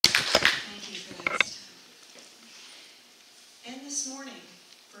this morning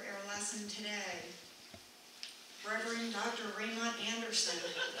for our lesson today. Reverend Dr. Raymont Anderson.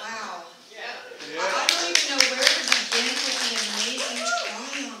 Wow. Yeah. I don't even know where to begin with the amazing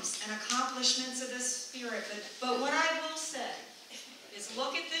triumphs and accomplishments of the Spirit, but what I will say is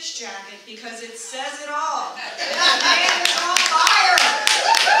look at this jacket because it says it all. This man is on fire.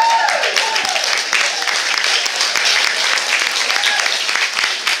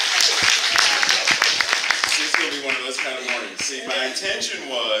 It's going to be one of those kind of mornings. See, my intention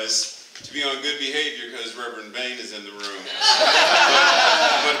was to be on good behavior because Reverend Bain is in the room.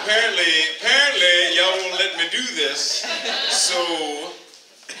 But apparently, y'all won't let me do this. So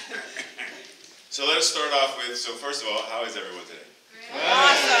let's start off with, so first of all, how is everyone today?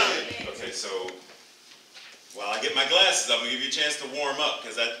 Awesome. Okay, so while I get my glasses, I'm going to give you a chance to warm up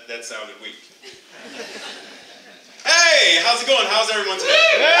because that sounded weak. Hey, how's it going? How's everyone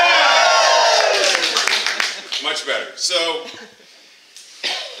today? Much better. So,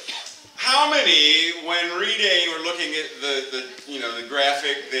 how many, when reading or looking at the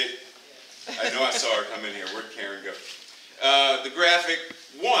graphic that, I know I saw her come in here, where'd Karen go? The graphic,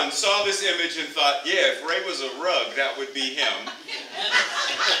 one, saw this image and thought, yeah, if Ray was a rug, that would be him.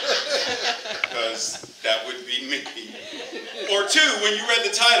 Because that would be me. Or two, when you read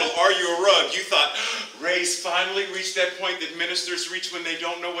the title, Are You a Rug? You thought, Ray's finally reached that point that ministers reach when they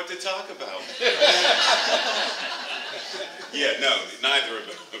don't know what to talk about. Yeah, no, neither of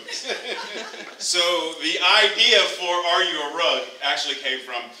those. So the idea for Are You a Rug actually came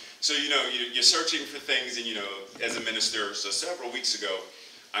from, so you're searching for things and as a minister, so several weeks ago,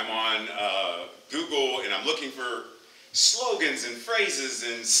 I'm on Google and I'm looking for slogans and phrases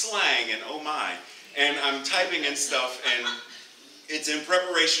and slang and oh my. And I'm typing in stuff and it's in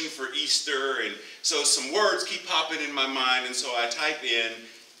preparation for Easter, and so some words keep popping in my mind, and so I type in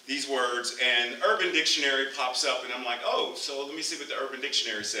these words and Urban Dictionary pops up and I'm like, oh, so let me see what the Urban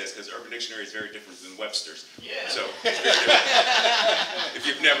Dictionary says, because Urban Dictionary is very different than Webster's. Yeah. So if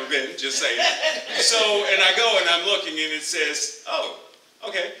you've never been, just say it. So, and I go and I'm looking and it says, oh,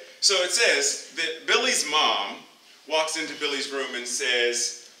 okay. So it says that Billy's mom walks into Billy's room and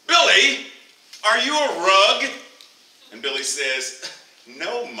says, Billy, are you a rug? And Billy says,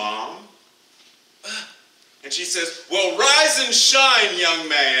 no, Mom. And she says, well, rise and shine, young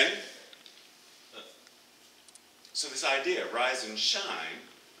man. So this idea, rise and shine,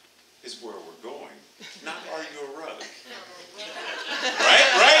 is where we're going. Not are you a rug?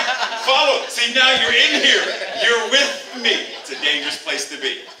 Right? Follow. See, now you're in here. You're with me. It's a dangerous place to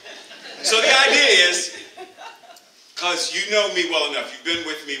be. So the idea is, because you know me well enough, you've been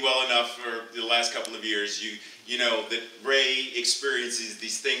with me well enough for the last couple of years, you know that Ray experiences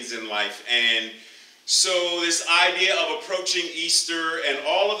these things in life. And so this idea of approaching Easter and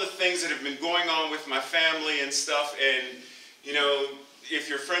all of the things that have been going on with my family and stuff, and if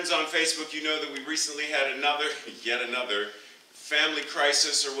you're friends on Facebook, you know that we recently had yet another family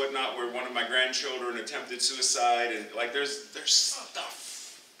crisis or whatnot, where one of my grandchildren attempted suicide, and like there's stuff.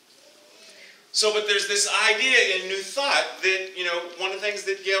 So, but there's this idea in New Thought that, one of the things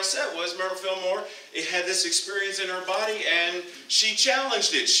that Gail said was Myrtle Fillmore, it had this experience in her body and she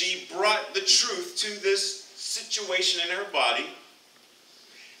challenged it. She brought the truth to this situation in her body.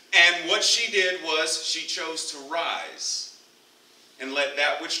 And what she did was she chose to rise and let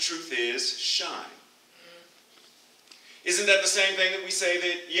that which truth is shine. Isn't that the same thing that we say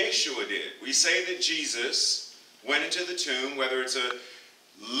that Yeshua did? We say that Jesus went into the tomb, whether it's a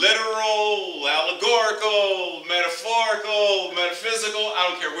literal, allegorical, metaphorical, metaphysical, I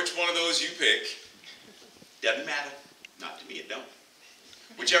don't care which one of those you pick. Doesn't matter. Not to me, it don't.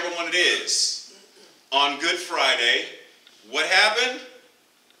 Whichever one it is. On Good Friday, what happened?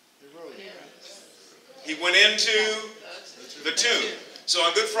 He went into the tomb. So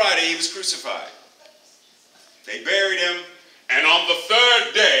on Good Friday, he was crucified. They buried him, and on the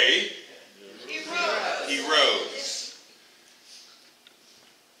third day, he rose.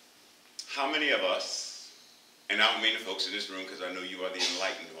 How many of us, and I don't mean the folks in this room because I know you are the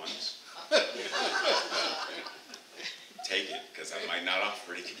enlightened ones. Take it, because I might not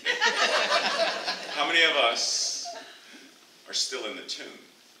offer it again. How many of us are still in the tomb?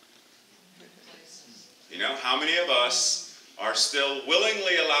 How many of us are still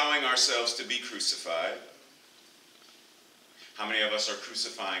willingly allowing ourselves to be crucified? How many of us are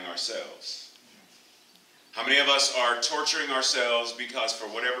crucifying ourselves? How many of us are torturing ourselves because for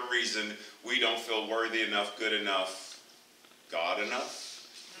whatever reason we don't feel worthy enough, good enough, God enough,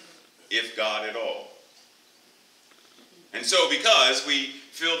 if God at all? And so because we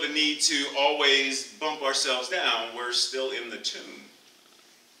feel the need to always bump ourselves down, we're still in the tomb.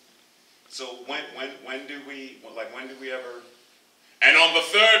 So when do we ever and on the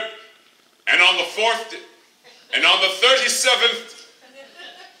 3rd, and on the 4th, and on the 37th,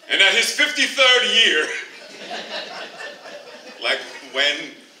 and at his 53rd year, like when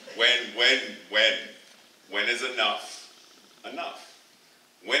is enough enough?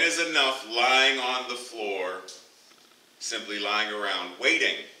 When is enough lying on the floor, simply lying around,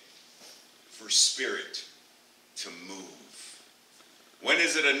 waiting for spirit to move? When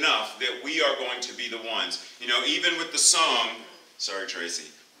is it enough that we are going to be the ones? You know, even with the song, sorry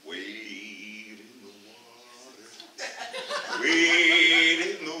Tracy, wade in the water, wade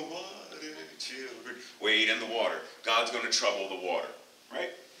in the water, children, wade in the water. God's going to trouble the water, right?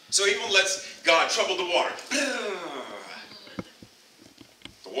 So even lets God trouble the water.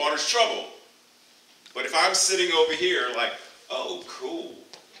 The water's troubled. But if I'm sitting over here like, oh, cool.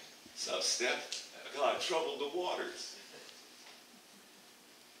 What's up, Steph? God troubled the waters.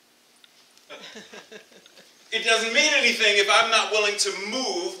 It doesn't mean anything if I'm not willing to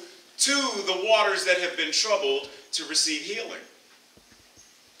move to the waters that have been troubled to receive healing.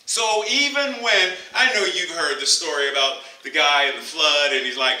 So even when, I know you've heard the story about the guy in the flood, and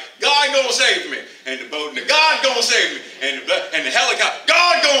he's like, God gonna save me. And the boat, and God gonna save me. And the helicopter,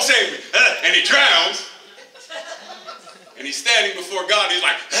 God gonna save me. And he drowns. And he's standing before God, he's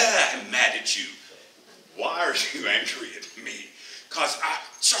like, I'm mad at you. Why are you angry at me? Because I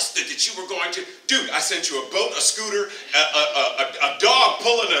trusted that you were going to. Dude, I sent you a boat, a scooter, a dog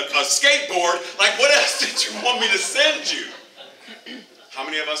pulling a skateboard. Like, what else did you want me to send you? How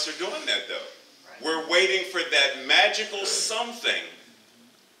many of us are doing that, though? We're waiting for that magical something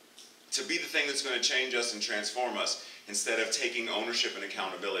to be the thing that's going to change us and transform us instead of taking ownership and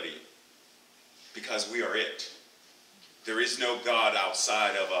accountability, because we are it. There is no God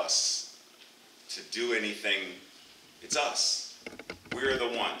outside of us to do anything. It's us. We're the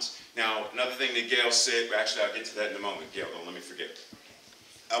ones. Now, another thing that Gail said, actually I'll get to that in a moment. Gail, don't let me forget.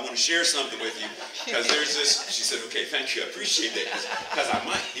 I want to share something with you, because there's this, she said, okay, thank you, I appreciate that, because I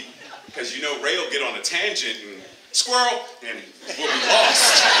might, because you know Ray will get on a tangent and squirrel, and we'll be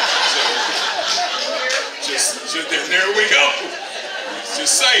lost. So, there we go.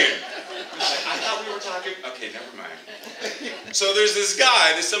 Just saying. I thought we were talking, okay, never mind. So there's this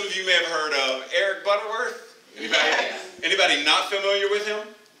guy that some of you may have heard of, Eric Butterworth. Anybody not familiar with him?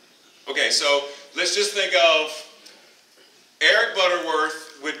 Okay, so let's just think of Eric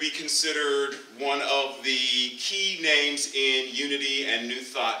Butterworth would be considered one of the key names in Unity and New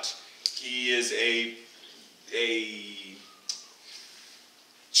Thought. He is a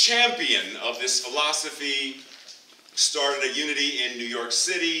champion of this philosophy, started a Unity in New York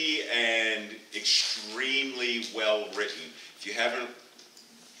City, and extremely well written. If you haven't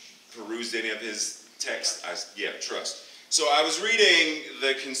perused any of his texts, trust. So I was reading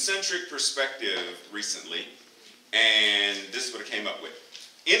The Concentric Perspective recently, and this is what it came up with.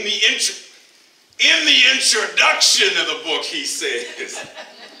 In the introduction of the book, he says,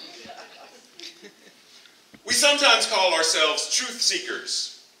 we sometimes call ourselves truth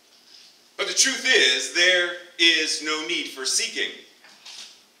seekers, but the truth is there is no need for seeking.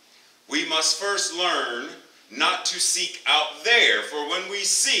 We must first learn not to seek out there, for when we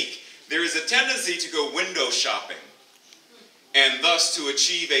seek, there is a tendency to go window shopping, and thus to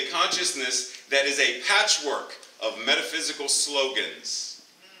achieve a consciousness that is a patchwork of metaphysical slogans.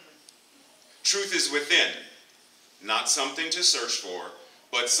 Truth is within, not something to search for,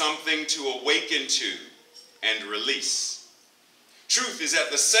 but something to awaken to and release. Truth is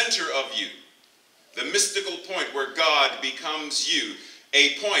at the center of you, the mystical point where God becomes you,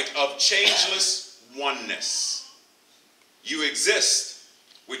 a point of changeless oneness. You exist,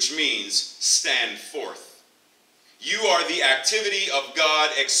 which means stand forth. You are the activity of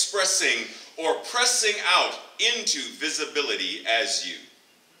God expressing or pressing out into visibility as you.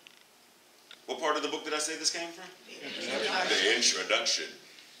 What part of the book did I say this came from? The introduction.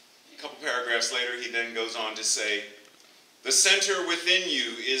 A couple paragraphs later, he then goes on to say, the center within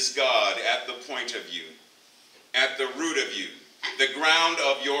you is God at the point of you, at the root of you, the ground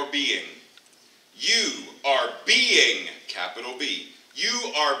of your being. You are being, capital B.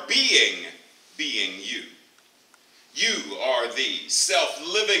 You are being you. You are the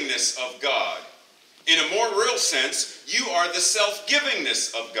self-livingness of God. In a more real sense, you are the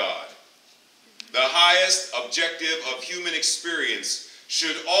self-givingness of God. The highest objective of human experience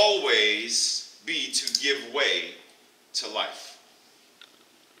should always be to give way to life.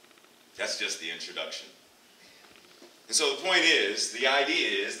 That's just the introduction. And so the point is, the idea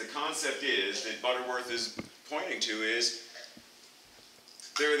is, the concept is, that Butterworth is pointing to is,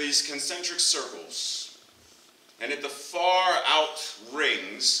 there are these concentric circles, and at the far out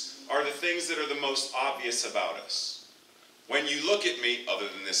rings are the things that are the most obvious about us. when you look at me, other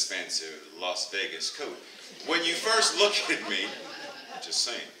than this fancy Las Vegas coat, when you first look at me, just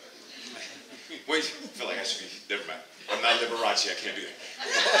saying. Wait, I feel like I should be, never mind. I'm not Liberace, I can't do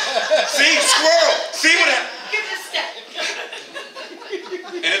that. See, squirrel! See what happened? Give it a step.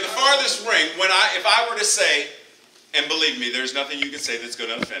 And in the farthest ring, if I were to say, and believe me, there's nothing you can say that's going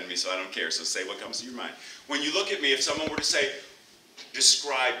to offend me, so I don't care, so say what comes to your mind. When you look at me, if someone were to say,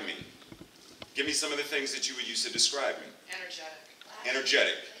 describe me, give me some of the things that you would use to describe me.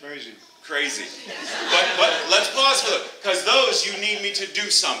 Energetic. Crazy. Crazy. But let's pause for those, because those you need me to do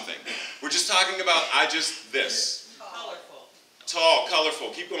something. We're just talking about this. Colorful. Tall, colorful.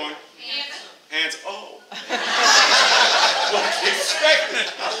 Keep going. Handsome. Oh. Well,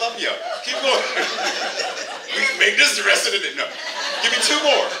 expect. I love you. Keep going. We can make this the rest of the day. No. Give me two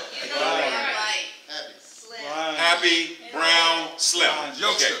more. Happy, brown, slim.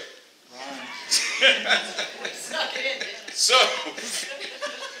 Okay. So,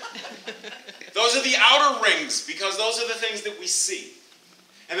 those are the outer rings, because those are the things that we see.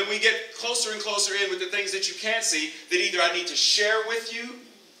 And then we get closer and closer in with the things that you can't see, that either I need to share with you,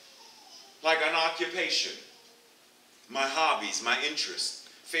 like an occupation, my hobbies, my interests,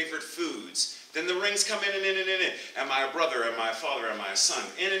 favorite foods. Then the rings come in and in and in and in. Am I a brother? Am I a father? Am I a son?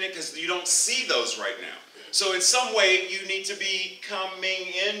 In and in, because you don't see those right now. So in some way, you need to be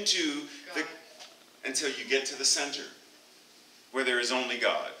coming into until you get to the center, where there is only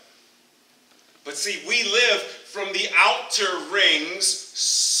God. But see, we live from the outer rings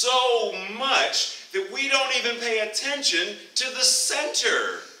so much that we don't even pay attention to the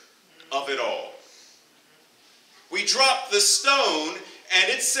center of it all. We drop the stone and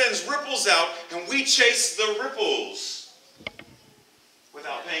it sends ripples out, and we chase the ripples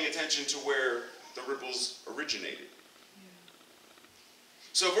without paying attention to where the ripples originated.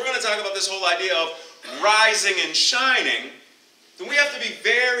 So if we're going to talk about this whole idea of rising and shining, then we have to be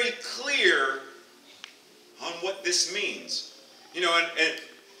very clear on what this means. You know, and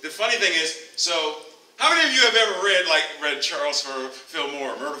the funny thing is, so how many of you have ever read Charles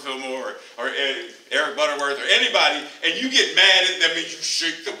Fillmore, or Myrtle Fillmore, or Eric Butterworth, or anybody, and you get mad at them and you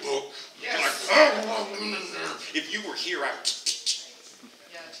shake the book? Yes. Like, oh, if you were here, I would.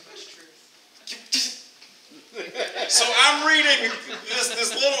 Yeah, too much truth. So I'm reading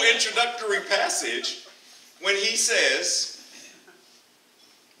this little introductory passage when he says,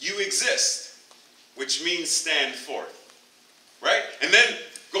 you exist, which means stand forth. Right? And then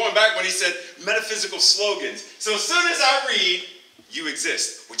going back when he said metaphysical slogans. So as soon as I read, you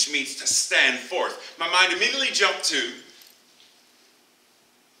exist, which means to stand forth, my mind immediately jumped to,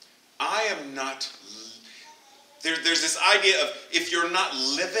 I am not, there's this idea of if you're not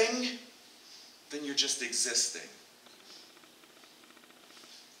living, then you're just existing.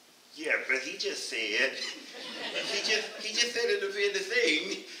 Yeah, but he just said, he just said it in the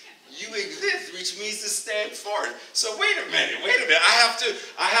thing, you exist, which means to stand forth. So wait a minute. I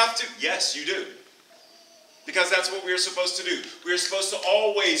have to, yes, you do. Because that's what we're supposed to do. We're supposed to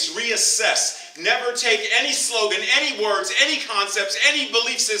always reassess, never take any slogan, any words, any concepts, any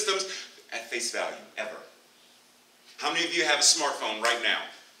belief systems at face value, ever. How many of you have a smartphone right now?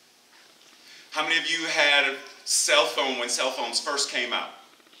 How many of you had a cell phone when cell phones first came out?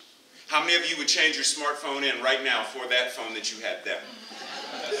 How many of you would change your smartphone in right now for that phone that you had then?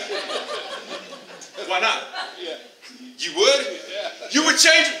 Why not? Yeah. You would? Yeah. You would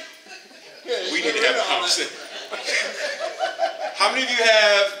change it? Yeah, we need to have a conversation. How many of you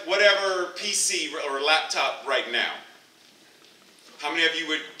have whatever PC or laptop right now? How many of you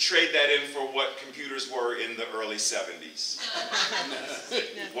would trade that in for what computers were in the early 70s?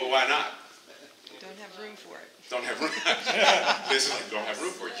 Well, why not? Don't have room for it. Don't have room. This is like, don't have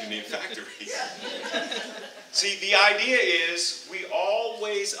room for it. You need factories. See, the idea is we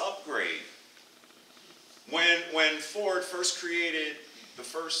always upgrade. When Ford first created the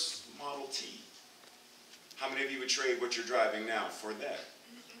first Model T, how many of you would trade what you're driving now for that?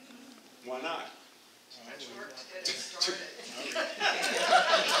 Why not?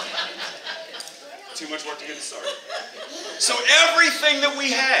 Too much work to get it started. So everything that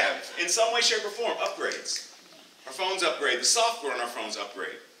we have, in some way, shape, or form, upgrades. Our phones upgrade, the software on our phones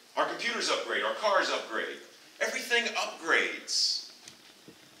upgrade, our computers upgrade, our cars upgrade. Everything upgrades.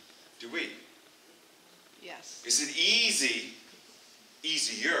 Do we? Yes. Is it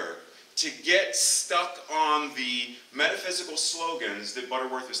easier to get stuck on the metaphysical slogans that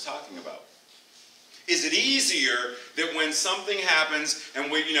Butterworth is talking about? Is it easier that when something happens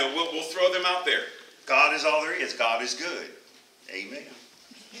and we'll throw them out there? God is all there is. God is good. Amen.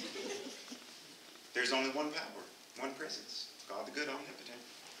 There's only one power, one presence. God the good, omnipotent.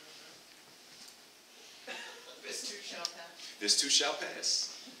 This too shall pass. This too shall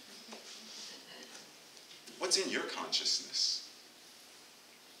pass. What's in your consciousness?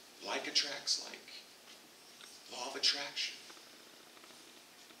 Like attracts like. Law of attraction.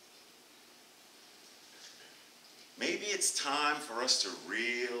 Maybe it's time for us to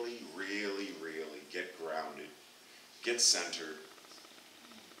really, really, really get grounded, get centered,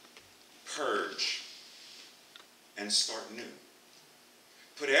 purge, and start new.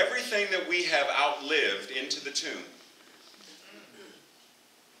 Put everything that we have outlived into the tomb.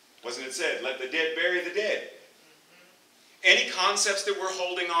 Wasn't it said, let the dead bury the dead? Any concepts that we're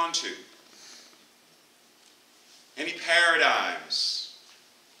holding on to, any paradigms,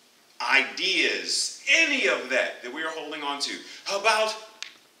 ideas, any of that we are holding on to, about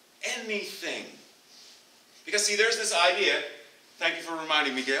anything. Because see, there's this idea, thank you for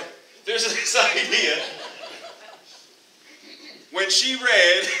reminding me, Gail, there's this idea, when she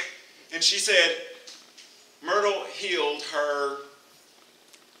read, and she said, Myrtle healed her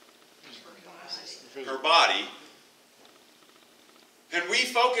body, and we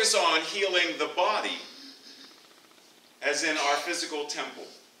focus on healing the body, as in our physical temple,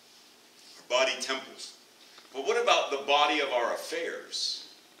 our body temples. But what about the body of our affairs?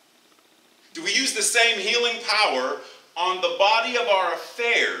 Do we use the same healing power on the body of our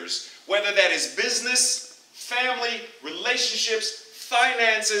affairs, whether that is business, family, relationships,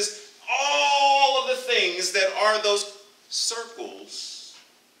 finances, all of the things that are those circles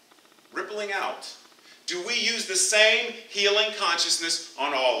rippling out? Do we use the same healing consciousness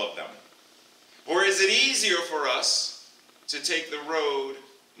on all of them? Or is it easier for us to take the road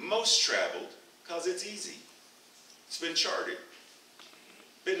most traveled because it's easy? It's been charted.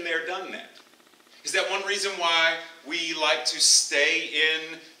 Been there, done that. Is that one reason why we like to stay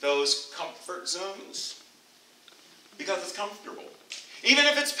in those comfort zones? Because it's comfortable. Even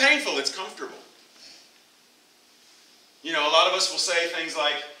if it's painful, it's comfortable. You know, a lot of us will say things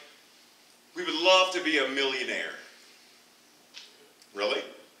like, we would love to be a millionaire. Really?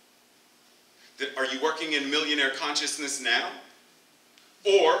 Are you working in millionaire consciousness now?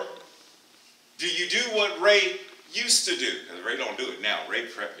 Or do you do what Ray used to do? Because Ray don't do it now. Ray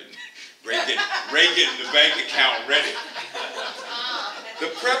prepping. Ray getting the bank account ready. The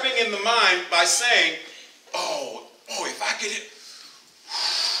prepping in the mind by saying, oh, if I could hit,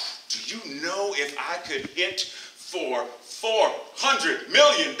 do you know if I could hit for $400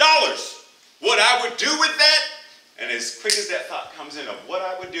 million, what I would do with that? And as quick as that thought comes in of what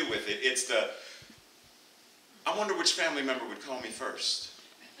I would do with it, it's the, I wonder which family member would call me first.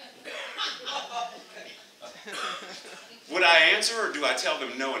 Would I answer, or do I tell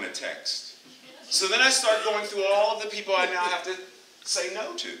them no in a text? So then I start going through all of the people I now have to say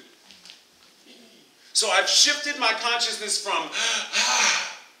no to. So I've shifted my consciousness from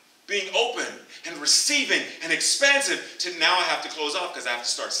being open and receiving and expansive to now I have to close off because I have to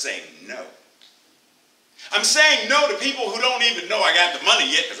start saying no. I'm saying no to people who don't even know I got the money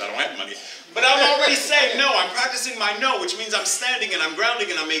yet because I don't have money. But I'm already saying no. I'm practicing my no, which means I'm standing and I'm grounding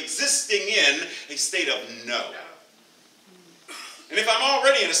and I'm existing in a state of no. And if I'm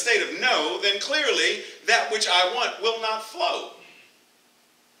already in a state of no, then clearly that which I want will not flow.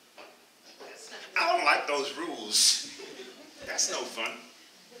 I don't like those rules. That's no fun.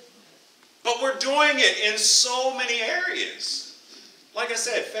 But we're doing it in so many areas. Like I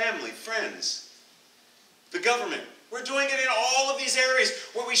said, family, friends, the government. We're doing it in all of these areas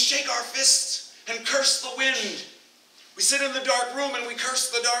where we shake our fists and curse the wind. We sit in the dark room and we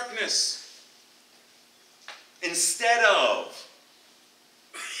curse the darkness. Instead of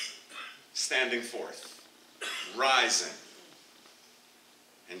standing forth, rising,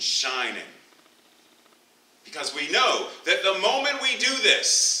 and shining. Because we know that the moment we do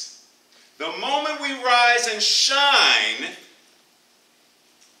this, the moment we rise and shine,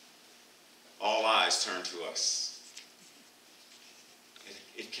 all eyes turn to us.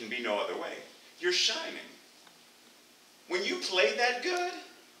 It can be no other way. You're shining. When you play that good,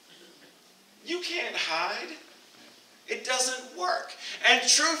 you can't hide. It doesn't work. And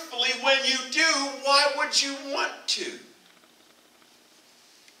truthfully, when you do, why would you want to?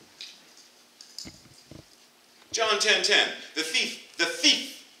 John 10:10, the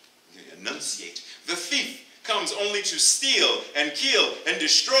thief, enunciate, the thief comes only to steal and kill and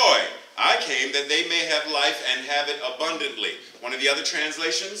destroy. I came that they may have life and have it abundantly. One of the other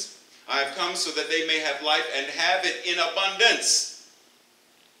translations, I have come so that they may have life and have it in abundance.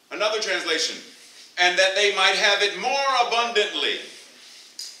 Another translation, and that they might have it more abundantly.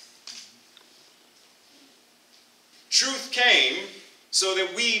 Truth came so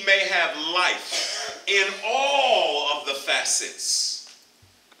that we may have life in all of the facets.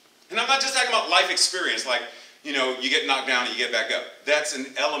 And I'm not just talking about life experience, like, You know, you get knocked down and you get back up. That's an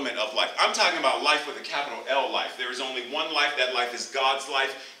element of life. I'm talking about life with a capital L life. There is only one life. That life is God's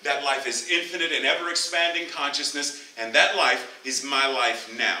life. That life is infinite and ever-expanding consciousness. And that life is my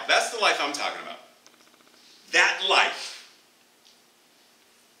life now. That's the life I'm talking about. That life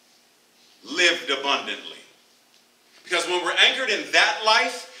lived abundantly. Because when we're anchored in that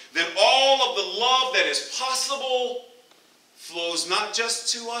life, then all of the love that is possible flows not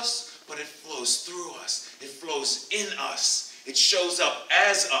just to us, but it flows through us. It flows in us. It shows up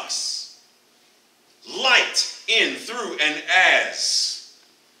as us. Light in, through, and as.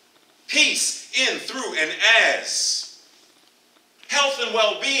 Peace in, through, and as. Health and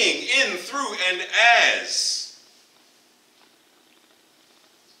well-being in, through, and as.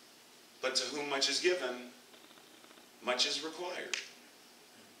 But to whom much is given, much is required.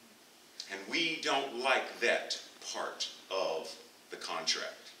 And we don't like that part of the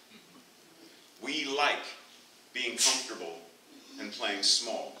contract. We like being comfortable and playing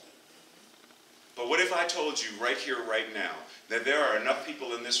small. But what if I told you right here, right now, that there are enough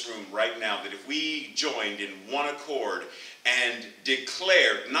people in this room right now that if we joined in one accord and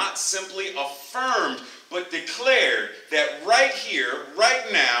declared, not simply affirmed, but declared that right here, right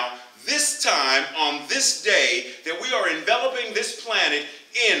now, this time, on this day, that we are enveloping this planet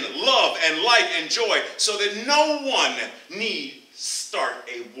in love and light and joy so that no one need start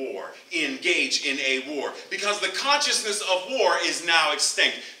a war, engage in a war, because the consciousness of war is now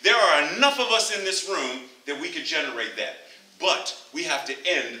extinct. There are enough of us in this room that we could generate that. But we have to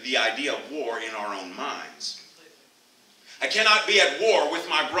end the idea of war in our own minds. I cannot be at war with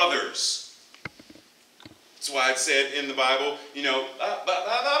my brothers. That's why it said in the Bible, you know,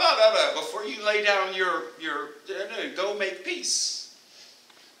 before you lay down your go make peace.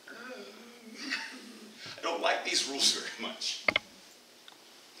 I don't like these rules very much.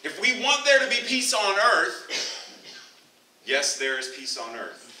 If we want there to be peace on earth, yes, there is peace on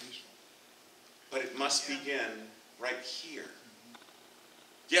earth. But it must begin right here.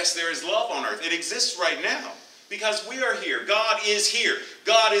 Yes, there is love on earth. It exists right now because we are here. God is here.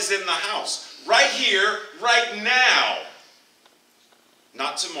 God is in the house. Right here, right now.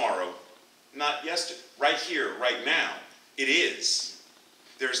 Not tomorrow, not yesterday. Right here, right now. It is.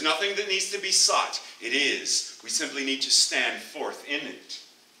 There's nothing that needs to be sought. It is. We simply need to stand forth in it.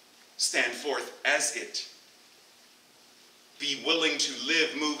 Stand forth as it. Be willing to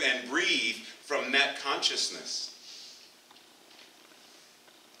live, move, and breathe from that consciousness.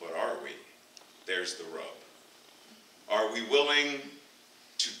 But are we? There's the rub. Are we willing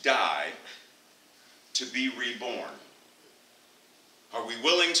to die, to be reborn? Are we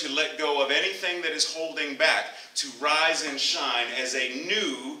willing to let go of anything that is holding back, to rise and shine as a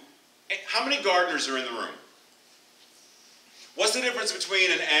new... How many gardeners are in the room? What's the difference between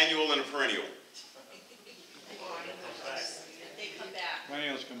an annual and a perennial? They come back.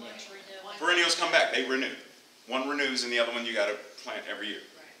 Perennials come back. Perennials come back. They renew. One renews and the other one you got to plant every year.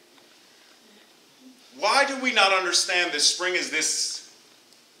 Why do we not understand that spring is this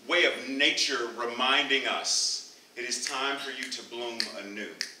way of nature reminding us it is time for you to bloom anew?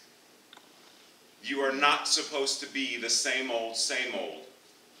 You are not supposed to be the same old, same old.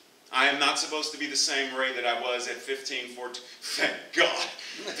 I am not supposed to be the same Ray that I was at 15, 14. Thank God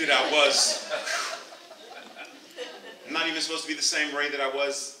that I was. I'm not even supposed to be the same Ray that I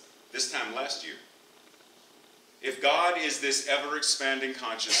was this time last year. If God is this ever-expanding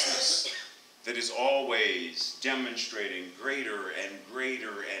consciousness that is always demonstrating greater and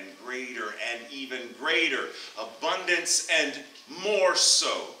greater and greater and even greater abundance and more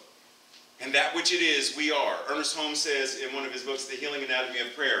so, and that which it is, we are. Ernest Holmes says in one of his books, The Healing Anatomy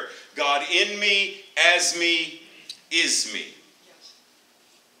of Prayer, God in me, as me, is me.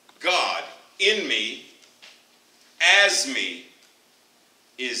 God in me, as me,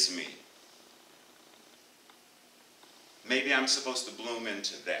 is me. Maybe I'm supposed to bloom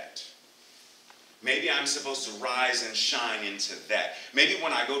into that. Maybe I'm supposed to rise and shine into that. Maybe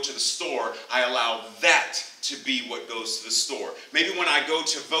when I go to the store, I allow that to be what goes to the store. Maybe when I go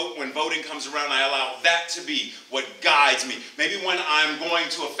to vote, when voting comes around, I allow that to be what guides me. Maybe when I'm going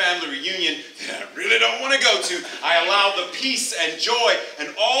to a family reunion that I really don't want to go to, I allow the peace and joy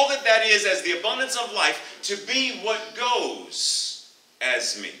and all that that is as the abundance of life to be what goes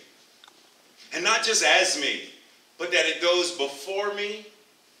as me. And not just as me, but that it goes before me,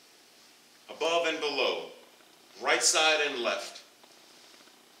 above and below, right side and left.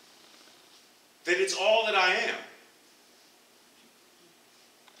 That it's all that I am.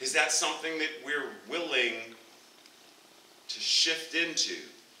 Is that something that we're willing to shift into,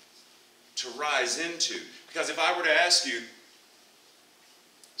 to rise into? Because if I were to ask you,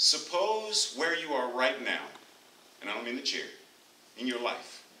 suppose where you are right now, and I don't mean the chair, in your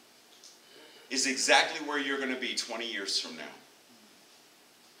life, is exactly where you're going to be 20 years from now.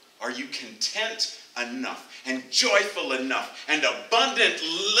 Are you content enough and joyful enough and abundant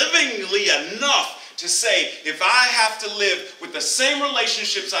livingly enough to say, if I have to live with the same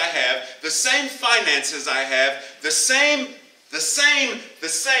relationships I have, the same finances I have, the same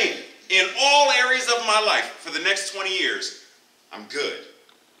in all areas of my life for the next 20 years, I'm good?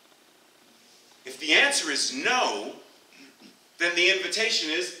 If the answer is no, then the invitation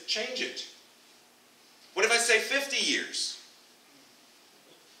is change it. What if I say 50 years?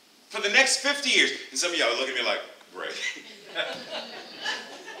 For the next 50 years. And some of y'all look at me like, Ray.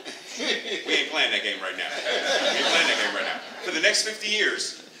 We ain't playing that game right now. We ain't playing that game right now. For the next 50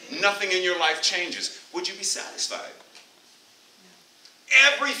 years, nothing in your life changes. Would you be satisfied?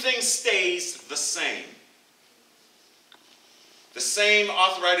 Everything stays the same. The same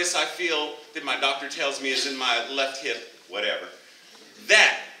arthritis I feel that my doctor tells me is in my left hip, whatever.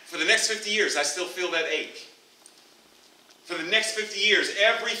 That, for the next 50 years, I still feel that ache. For the next 50 years,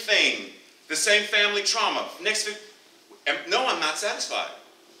 everything, the same family trauma. No, I'm not satisfied.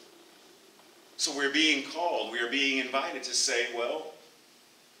 So we're being called, we are being invited to say, well,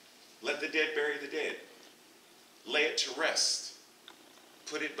 let the dead bury the dead. Lay it to rest.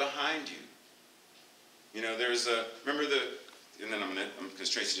 Put it behind you. You know, there's a, remember the, and then because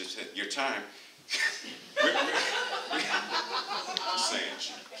Tracy just said, your time. Just saying,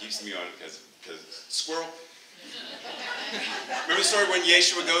 she keeps me on because squirrel. Remember the story when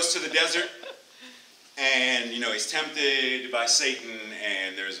Yeshua goes to the desert and, you know, he's tempted by Satan,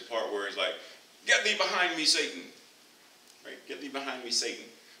 and there's a part where he's like, get thee behind me, Satan. Right? Get thee behind me, Satan.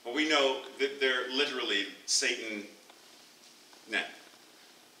 Well, we know that they're literally Satan. Now,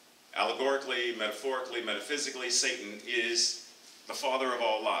 allegorically, metaphorically, metaphysically, Satan is the father of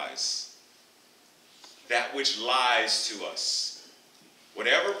all lies. That which lies to us.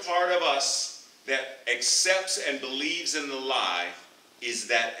 Whatever part of us that accepts and believes in the lie is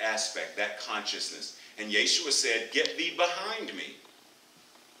that aspect, that consciousness. And Yeshua said, get thee behind me.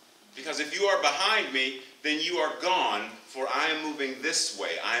 Because if you are behind me, then you are gone, for I am moving this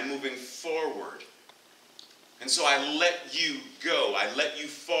way. I am moving forward. And so I let you go. I let you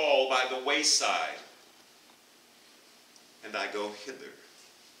fall by the wayside. And I go hither.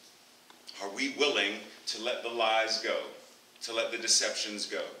 Are we willing to let the lies go? To let the deceptions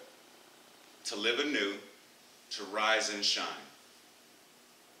go? To live anew? To rise and shine?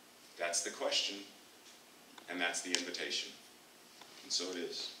 That's the question. And that's the invitation. And so it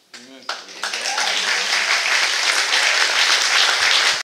is. Amen.